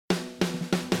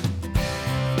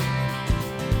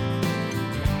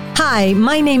Hi,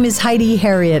 my name is Heidi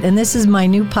Herriott, and this is my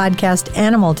new podcast,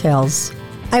 Animal Tales.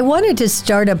 I wanted to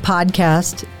start a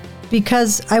podcast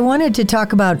because I wanted to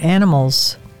talk about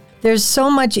animals. There's so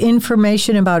much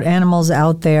information about animals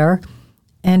out there,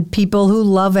 and people who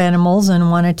love animals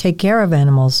and want to take care of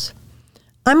animals.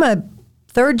 I'm a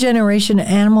third-generation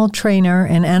animal trainer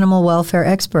and animal welfare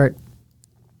expert.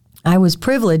 I was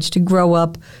privileged to grow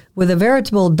up with a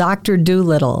veritable Dr.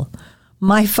 Dolittle.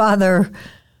 My father,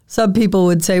 some people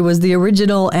would say, was the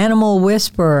original animal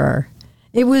whisperer.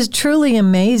 It was truly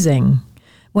amazing.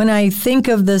 When I think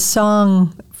of the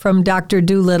song from Dr.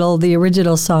 Dolittle, the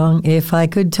original song, "If I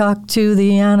Could Talk to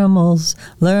the Animals,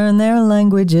 Learn Their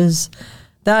Languages,"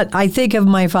 that I think of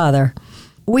my father.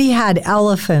 We had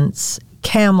elephants,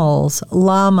 camels,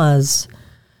 llamas,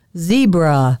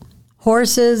 zebra,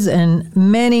 horses, and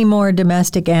many more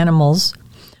domestic animals.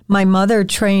 My mother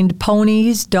trained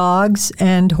ponies, dogs,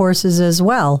 and horses as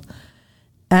well.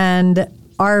 And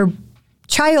our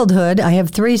childhood, I have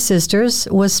 3 sisters,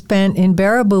 was spent in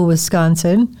Baraboo,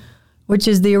 Wisconsin, which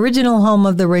is the original home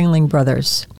of the Ringling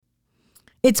Brothers.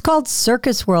 It's called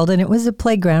Circus World, and it was a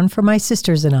playground for my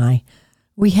sisters and I.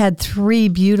 We had 3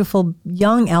 beautiful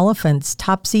young elephants,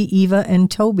 Topsy, Eva, and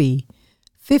Toby,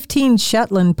 15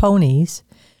 Shetland ponies,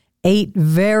 8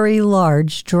 very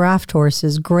large draft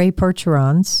horses, gray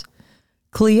Percherons,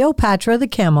 Cleopatra the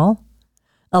camel,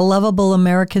 a lovable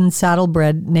American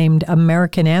saddlebred named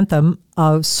American Anthem,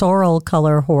 a sorrel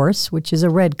color horse, which is a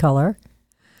red color.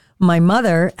 My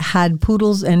mother had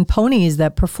poodles and ponies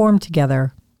that performed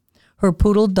together. Her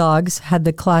poodle dogs had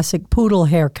the classic poodle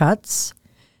haircuts,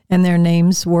 and their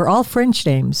names were all French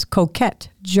names: Coquette,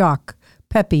 Jock,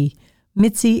 Peppy,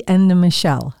 Mitzi, and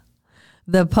Michelle.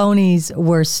 The ponies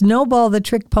were Snowball the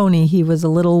Trick Pony. He was a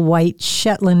little white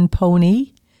Shetland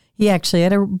pony. He actually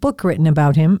had a book written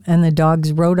about him, and the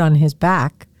dogs rode on his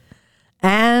back.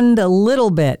 And a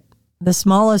Little Bit, the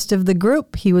smallest of the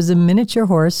group. He was a miniature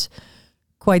horse,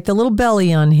 quite the little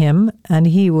belly on him, and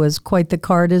he was quite the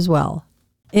card as well.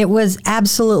 It was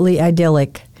absolutely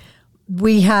idyllic.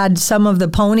 We had some of the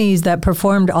ponies that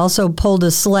performed also pulled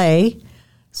a sleigh.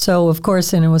 So, of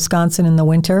course, in Wisconsin in the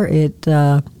winter,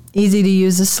 easy to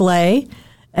use a sleigh.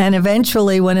 And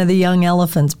eventually one of the young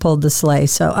elephants pulled the sleigh.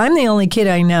 So I'm the only kid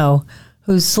I know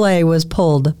whose sleigh was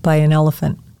pulled by an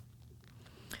elephant.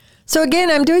 So again,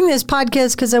 I'm doing this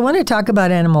podcast because I want to talk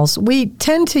about animals. We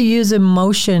tend to use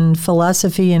emotion,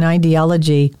 philosophy, and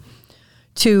ideology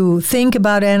to think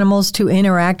about animals, to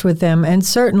interact with them, and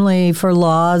certainly for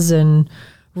laws and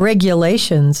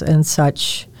regulations and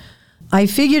such. I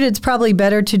figured it's probably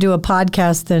better to do a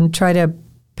podcast than try to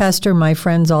pester my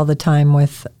friends all the time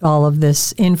with all of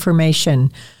this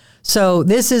information. So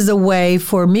this is a way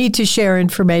for me to share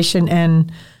information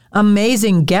and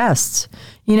amazing guests,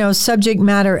 subject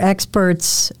matter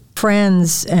experts,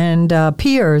 friends, and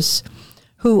peers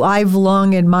who I've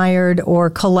long admired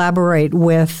or collaborate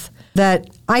with that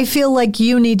I feel like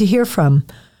you need to hear from.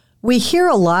 We hear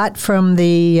a lot from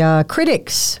the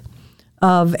critics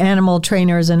of animal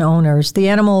trainers and owners, the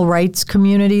animal rights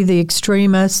community, the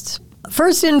extremists.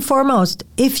 First and foremost,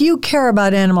 if you care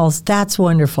about animals, that's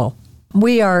wonderful.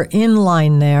 We are in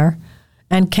line there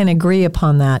and can agree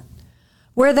upon that.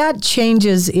 Where that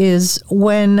changes is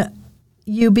when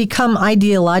you become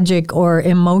ideologic or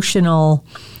emotional.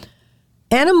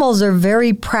 Animals are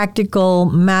very practical,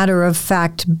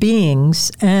 matter-of-fact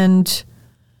beings, and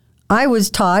I was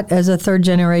taught as a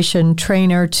third-generation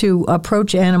trainer to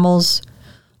approach animals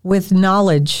with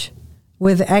knowledge,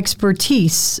 with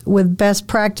expertise, with best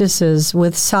practices,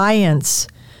 with science,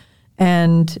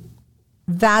 and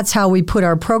that's how we put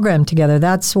our program together.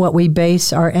 That's what we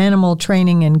base our animal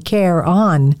training and care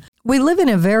on. We live in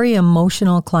a very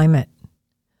emotional climate.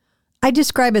 I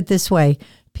describe it this way.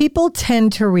 People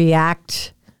tend to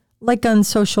react like on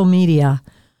social media.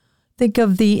 Think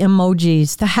of the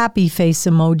emojis, the happy face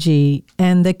emoji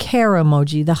and the care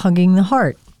emoji, the hugging the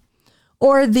heart,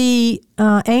 or the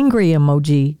angry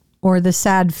emoji or the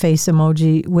sad face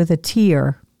emoji with a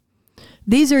tear.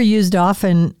 These are used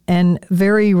often and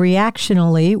very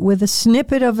reactionally with a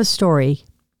snippet of a story.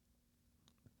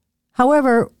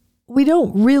 However, we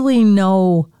don't really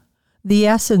know the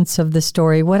essence of the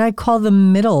story, what I call the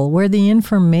middle, where the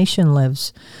information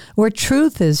lives, where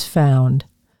truth is found,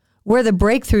 where the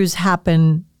breakthroughs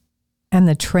happen and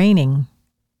the training.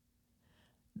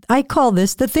 I call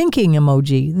this the thinking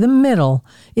emoji, the middle.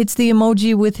 It's the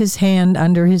emoji with his hand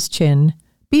under his chin.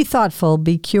 Be thoughtful,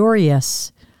 be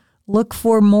curious. Look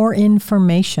for more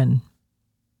information.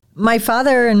 My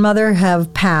father and mother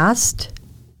have passed,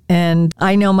 And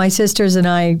I know my sisters and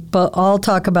I all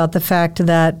talk about the fact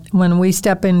that when we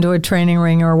step into a training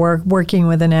ring or we're working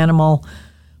with an animal,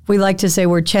 we like to say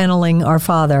we're channeling our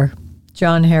father,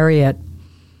 John Herriott.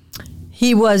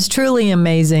 He was truly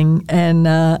amazing and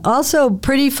also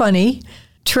pretty funny.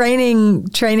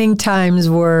 Training times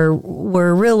were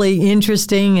really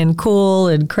interesting and cool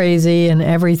and crazy and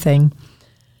everything.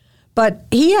 But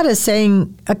he had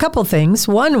a couple things.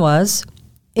 One was,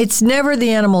 it's never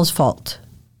the animal's fault.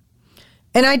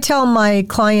 And I tell my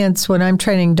clients when I'm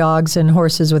training dogs and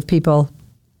horses with people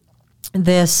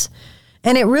this,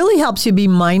 and it really helps you be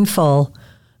mindful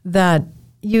that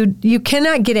you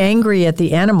cannot get angry at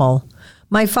the animal.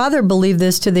 My father believed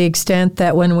this to the extent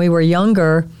that when we were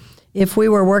younger, if we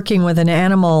were working with an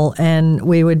animal and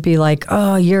we would be like,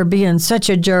 oh, you're being such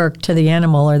a jerk to the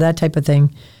animal or that type of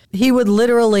thing, he would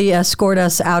literally escort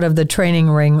us out of the training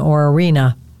ring or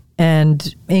arena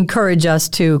and encourage us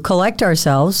to collect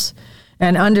ourselves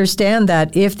and understand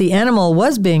that if the animal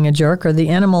was being a jerk or the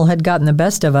animal had gotten the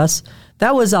best of us,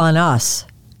 that was on us.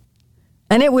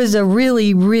 And it was a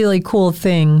really, really cool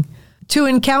thing to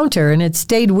encounter, and it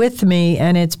stayed with me,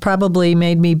 and it's probably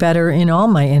made me better in all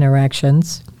my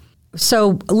interactions.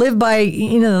 So live by,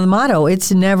 the motto,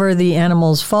 it's never the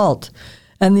animal's fault.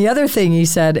 And the other thing he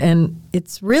said, and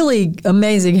it's really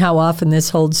amazing how often this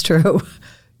holds true,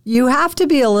 you have to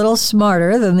be a little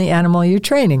smarter than the animal you're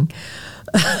training.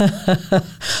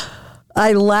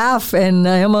 I laugh and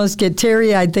I almost get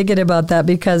teary-eyed thinking about that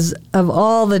because of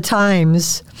all the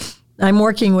times I'm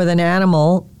working with an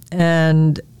animal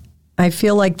and I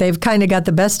feel like they've kind of got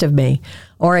the best of me,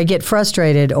 or I get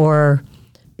frustrated, or,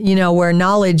 where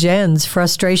knowledge ends,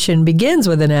 frustration begins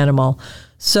with an animal.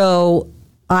 So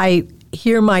I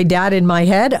hear my dad in my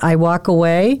head. I walk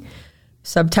away,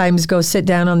 sometimes go sit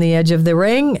down on the edge of the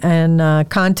ring and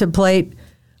contemplate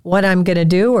what I'm going to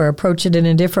do or approach it in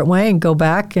a different way and go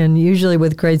back, and usually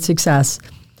with great success.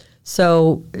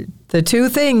 So the two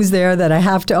things there that I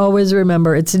have to always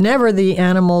remember, it's never the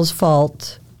animal's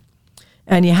fault,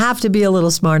 and you have to be a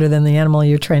little smarter than the animal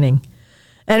you're training.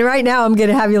 And right now I'm going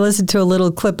to have you listen to a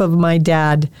little clip of my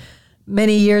dad.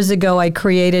 Many years ago, I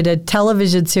created a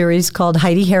television series called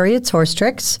Heidi, Herriott's Horse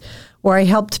Tricks, where I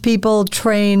helped people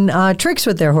train tricks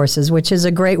with their horses, which is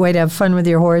a great way to have fun with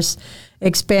your horse,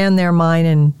 expand their mind,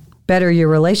 and better your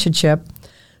relationship.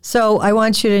 So I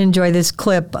want you to enjoy this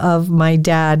clip of my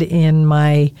dad in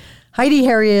my Heidi,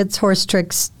 Herriott's Horse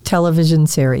Tricks television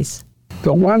series.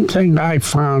 The one thing I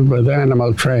found with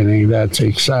animal training that's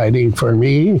exciting for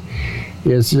me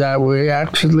is that we're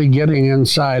actually getting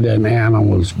inside an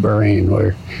animal's brain.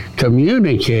 We're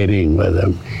communicating with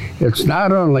them. It's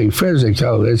not only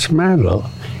physical, it's mental.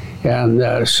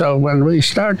 And so when we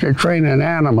start to train an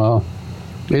animal,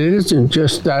 it isn't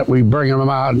just that we bring them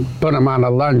out, put them on a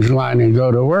lunge line and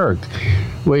go to work.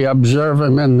 We observe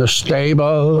them in the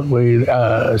stable. We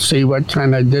see what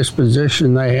kind of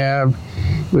disposition they have.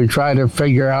 We try to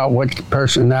figure out what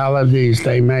personalities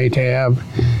they might have.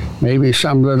 Maybe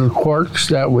some little quirks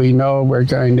that we know we're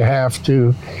going to have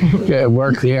to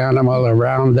work the animal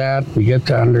around that. We get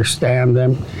to understand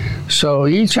them. So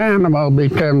each animal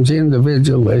becomes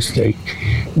individualistic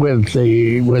with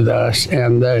us.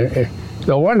 And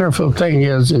the wonderful thing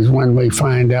is when we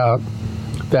find out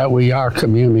that we are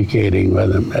communicating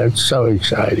with them. It's so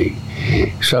exciting.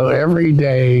 So every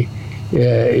day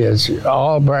is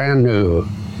all brand new.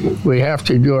 We have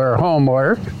to do our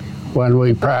homework. When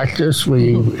we practice,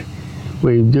 we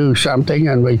do something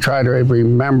and we try to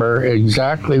remember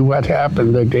exactly what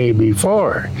happened the day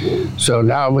before. So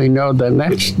now we know the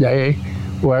next day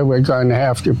where we're going to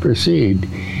have to proceed.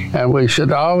 And we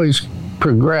should always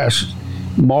progress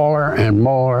more and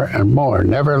more and more.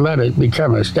 Never let it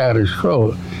become a status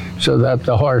quo so that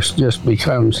the horse just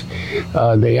becomes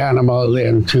the animal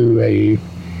into a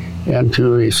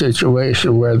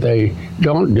situation where they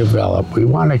don't develop. We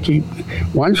want to keep,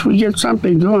 once we get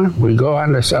something going, we go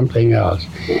on to something else.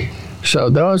 So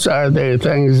those are the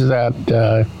things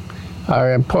that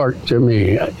are important to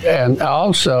me. And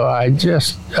also, I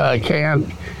just can't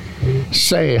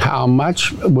say how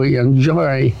much we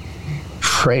enjoy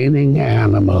training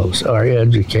animals or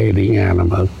educating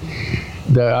animals.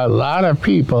 There are a lot of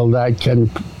people that can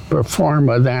perform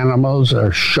with animals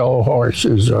or show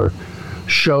horses or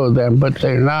show them, but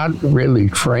they're not really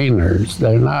trainers.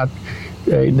 They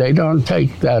don't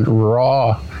take that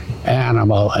raw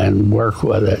animal and work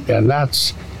with it. And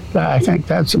I think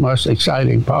that's the most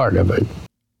exciting part of it.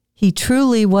 He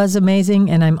truly was amazing,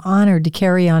 and I'm honored to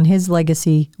carry on his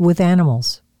legacy with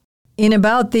animals. In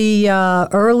about the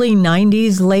early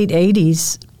 90s, late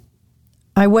 80s,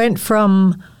 I went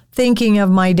from thinking of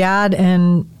my dad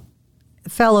and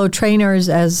fellow trainers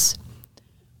as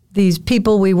these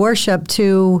people we worship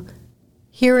to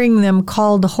hearing them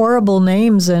called horrible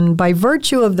names. And by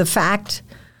virtue of the fact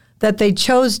that they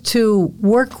chose to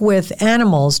work with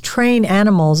animals, train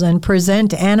animals, and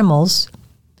present animals,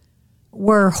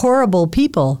 were horrible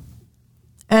people.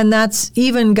 And that's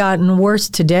even gotten worse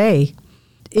today.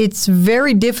 It's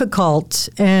very difficult.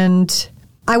 And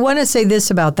I want to say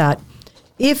this about that.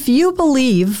 If you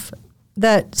believe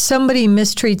that somebody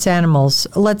mistreats animals,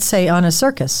 let's say on a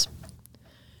circus,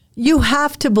 you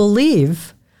have to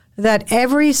believe that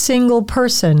every single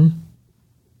person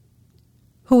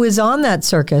who is on that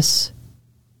circus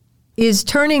is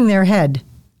turning their head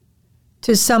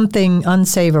to something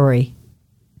unsavory.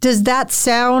 Does that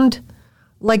sound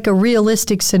like a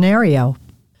realistic scenario?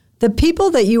 The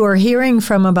people that you are hearing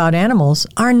from about animals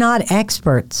are not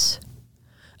experts.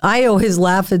 I always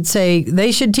laugh and say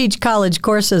they should teach college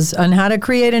courses on how to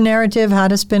create a narrative, how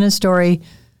to spin a story,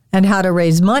 and how to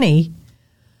raise money,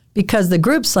 because the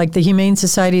groups like the Humane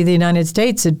Society of the United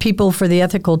States and People for the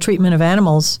Ethical Treatment of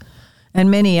Animals and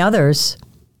many others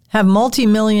have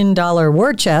multi-million-dollar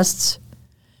war chests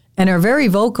and are very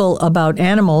vocal about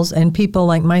animals and people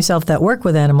like myself that work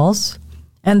with animals,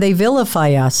 and they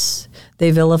vilify us.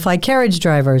 They vilify carriage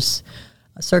drivers,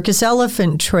 circus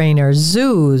elephant trainers,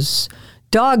 zoos,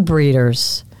 dog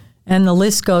breeders, and the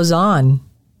list goes on.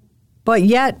 But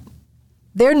yet,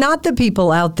 they're not the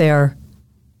people out there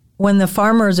when the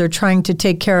farmers are trying to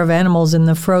take care of animals in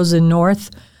the frozen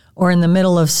north or in the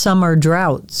middle of summer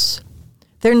droughts.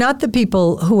 They're not the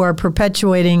people who are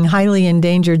perpetuating highly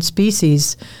endangered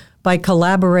species by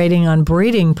collaborating on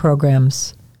breeding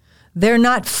programs. They're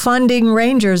not funding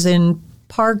rangers in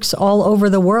parks all over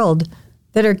the world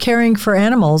that are caring for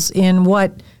animals in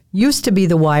what used to be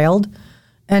the wild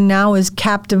and now is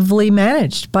captively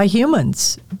managed by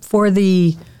humans for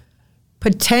the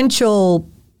potential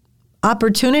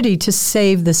opportunity to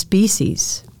save the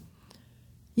species.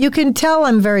 You can tell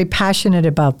I'm very passionate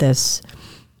about this.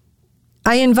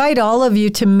 I invite all of you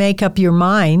to make up your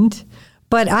mind,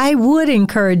 but I would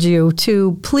encourage you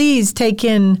to please take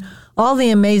in all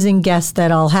the amazing guests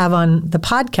that I'll have on the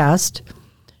podcast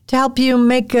to help you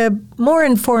make a more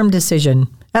informed decision.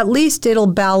 At least it'll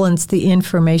balance the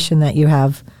information that you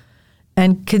have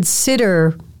and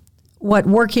consider what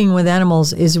working with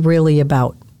animals is really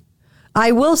about.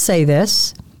 I will say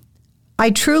this. I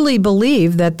truly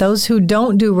believe that those who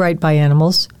don't do right by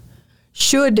animals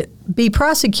should be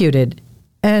prosecuted.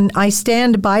 And I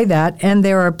stand by that, and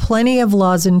there are plenty of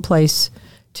laws in place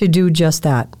to do just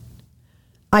that.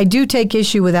 I do take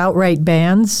issue with outright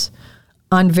bans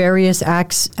on various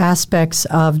aspects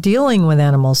of dealing with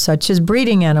animals, such as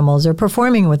breeding animals or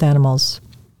performing with animals.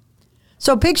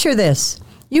 So picture this.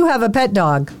 You have a pet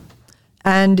dog,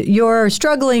 and you're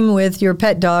struggling with your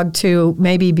pet dog to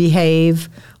maybe behave,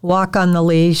 walk on the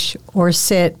leash, or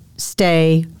sit,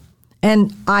 stay.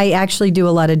 And I actually do a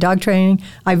lot of dog training.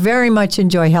 I very much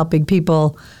enjoy helping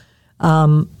people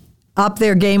up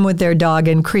their game with their dog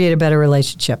and create a better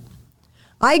relationship.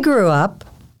 I grew up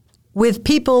with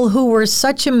people who were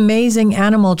such amazing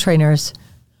animal trainers.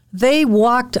 They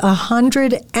walked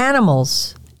 100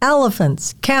 animals,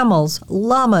 elephants, camels,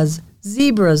 llamas,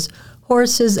 zebras,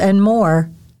 horses, and more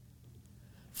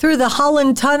through the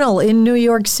Holland Tunnel in New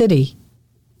York City.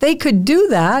 They could do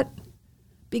that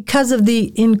because of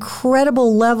the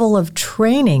incredible level of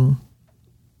training.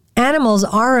 Animals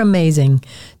are amazing.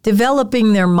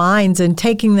 Developing their minds and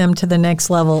taking them to the next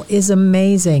level is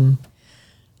amazing.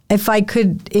 If I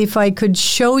could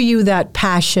show you that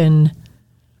passion,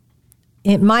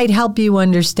 it might help you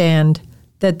understand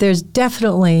that there's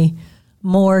definitely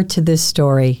more to this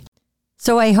story.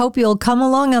 So I hope you'll come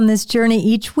along on this journey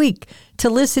each week to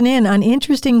listen in on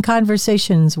interesting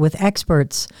conversations with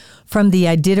experts, from the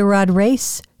Iditarod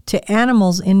race to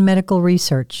animals in medical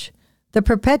research, the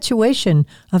perpetuation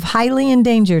of highly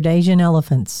endangered Asian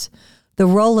elephants, the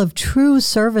role of true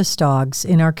service dogs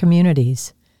in our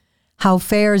communities, how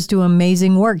fairs do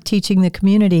amazing work teaching the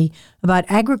community about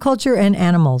agriculture and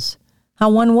animals, how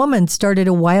one woman started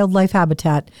a wildlife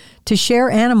habitat to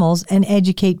share animals and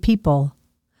educate people.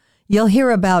 You'll hear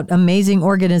about amazing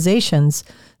organizations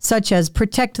such as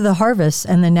Protect the Harvest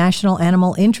and the National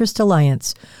Animal Interest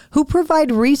Alliance, who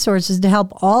provide resources to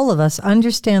help all of us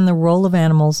understand the role of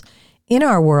animals in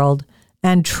our world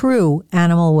and true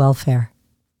animal welfare.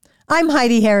 I'm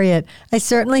Heidi Herriott. I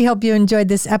certainly hope you enjoyed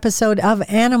this episode of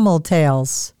Animal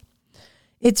Tales.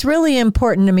 It's really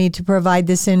important to me to provide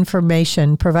this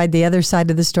information, provide the other side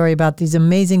of the story about these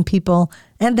amazing people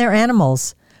and their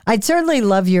animals. I'd certainly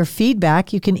love your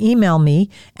feedback. You can email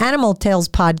me,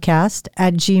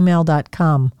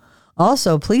 animaltalespodcast@gmail.com.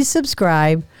 Also, please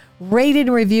subscribe, rate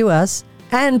and review us,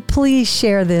 and please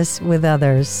share this with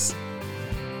others.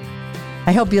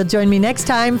 I hope you'll join me next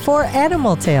time for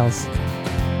Animal Tales.